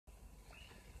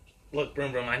Look,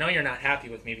 Broom-Broom, I know you're not happy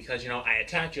with me because, I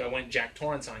attacked you. I went Jack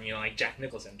Torrance on you, like Jack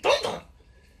Nicholson.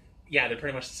 Yeah, they're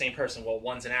pretty much the same person. Well,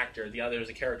 one's an actor, the other is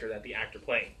a character that the actor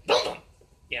played.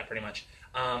 Yeah, pretty much.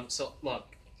 So, look,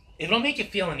 if it'll make you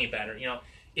feel any better,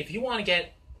 if you want to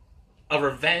get a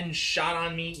revenge shot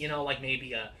on me, like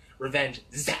maybe a revenge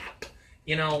zap,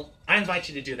 I invite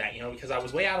you to do that, because I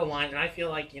was way out of line, and I feel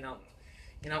like,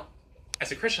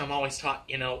 as a Christian, I'm always taught,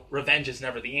 revenge is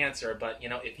never the answer, but,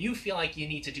 if you feel like you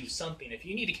need to do something, if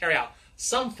you need to carry out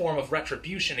some form of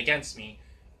retribution against me,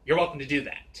 you're welcome to do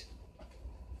that.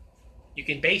 You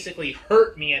can basically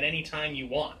hurt me at any time you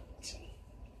want.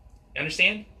 You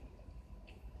understand?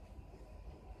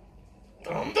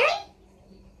 Dum dum.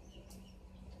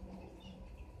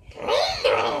 Dum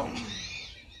dum.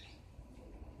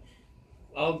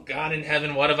 Oh God in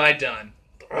heaven, what have I done?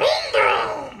 Dum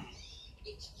dum.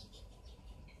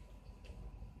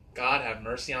 God have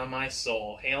mercy on my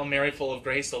soul. Hail Mary, full of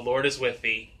grace, the Lord is with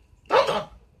thee. Dum dum.